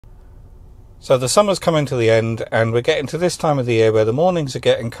So the summer's coming to the end and we're getting to this time of the year where the mornings are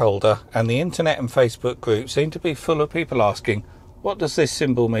getting colder and the internet and Facebook groups seem to be full of people asking, what does this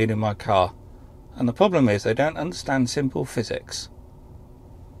symbol mean in my car? And the problem is they don't understand simple physics.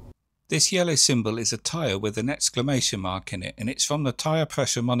 This yellow symbol is a tyre with an exclamation mark in it, and it's from the tyre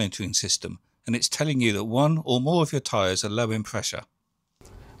pressure monitoring system, and it's telling you that one or more of your tyres are low in pressure.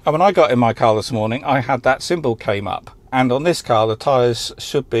 And when I got in my car this morning, I had that symbol came up. And on this car, the tyres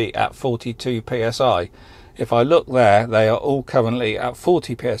should be at 42 psi. If I look there, they are all currently at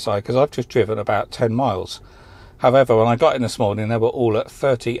 40 psi because I've just driven about 10 miles. However, when I got in this morning, they were all at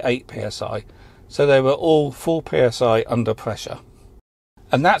 38 psi. So they were all 4 psi under pressure.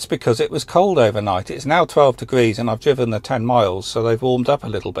 And that's because it was cold overnight. It's now 12 degrees and I've driven the 10 miles, so they've warmed up a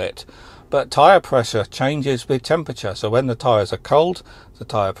little bit. But tyre pressure changes with temperature. So when the tyres are cold, the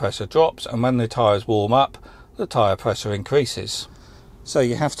tyre pressure drops, and when the tyres warm up, the tyre pressure increases. So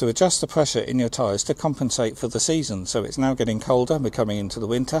you have to adjust the pressure in your tyres to compensate for the season. So it's now getting colder, we're coming into the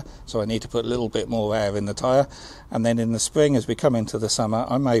winter, so I need to put a little bit more air in the tyre, and then in the spring as we come into the summer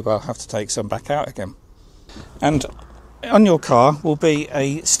I may well have to take some back out again. And on your car will be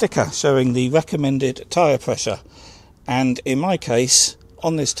a sticker showing the recommended tyre pressure, and in my case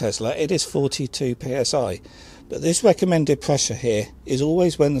on this Tesla it is 42 psi, but this recommended pressure here is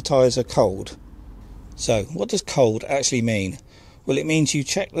always when the tyres are cold. So what does cold actually mean? Well, it means you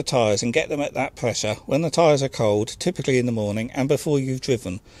check the tyres and get them at that pressure when the tyres are cold, typically in the morning and before you've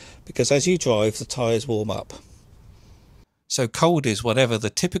driven, because as you drive the tyres warm up. So cold is whatever the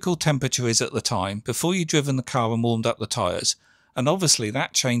typical temperature is at the time before you've driven the car and warmed up the tyres, and obviously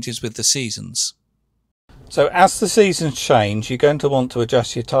that changes with the seasons. So as the seasons change, you're going to want to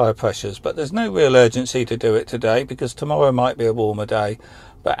adjust your tyre pressures, but there's no real urgency to do it today because tomorrow might be a warmer day.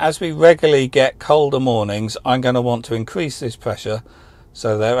 But as we regularly get colder mornings, I'm going to want to increase this pressure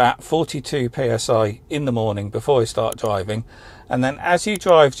so they're at 42 psi in the morning before I start driving, and then as you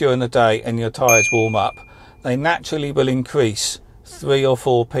drive during the day and your tyres warm up, they naturally will increase 3 or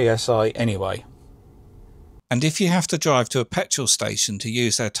 4 psi anyway. And if you have to drive to a petrol station to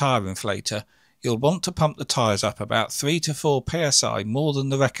use their tyre inflator, you'll want to pump the tyres up about 3 to 4 psi more than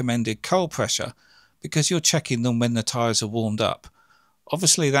the recommended cold pressure because you're checking them when the tyres are warmed up.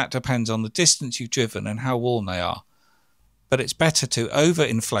 Obviously that depends on the distance you've driven and how warm they are, but it's better to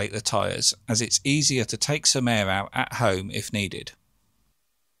overinflate the tyres as it's easier to take some air out at home if needed.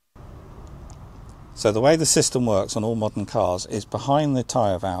 So the way the system works on all modern cars is behind the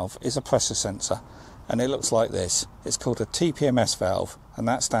tyre valve is a pressure sensor, and it looks like this. It's called a TPMS valve, and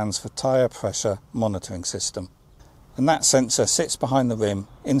that stands for tyre pressure monitoring system. And that sensor sits behind the rim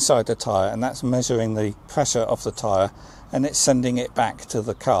inside the tyre, and that's measuring the pressure of the tyre, and it's sending it back to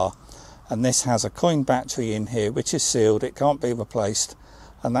the car. And this has a coin battery in here which is sealed, it can't be replaced,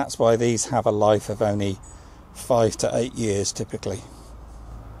 and that's why these have a life of only 5 to 8 years typically.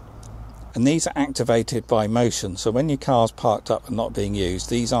 And these are activated by motion, so when your car's parked up and not being used,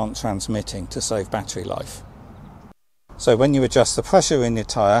 these aren't transmitting to save battery life. So when you adjust the pressure in your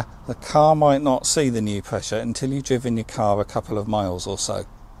tyre, the car might not see the new pressure until you've driven your car a couple of miles or so.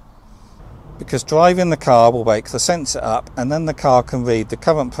 Because driving the car will wake the sensor up, and then the car can read the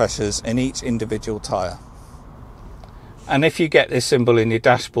current pressures in each individual tyre. And if you get this symbol in your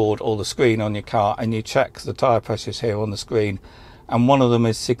dashboard or the screen on your car and you check the tyre pressures here on the screen, and one of them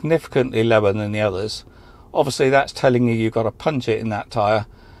is significantly lower than the others, obviously that's telling you you've got to punch it in that tyre,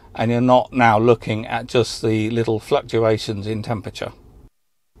 and you're not now looking at just the little fluctuations in temperature.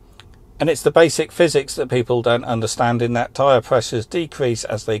 And it's the basic physics that people don't understand, in that tyre pressures decrease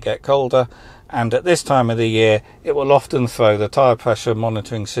as they get colder, and at this time of the year it will often throw the tyre pressure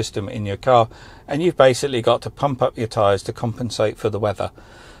monitoring system in your car, and you've basically got to pump up your tyres to compensate for the weather.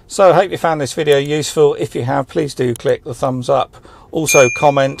 So I hope you found this video useful. If you have, please do click the thumbs up, also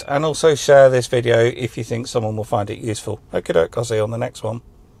comment, and also share this video if you think someone will find it useful. Okay, I'll see you on the next one.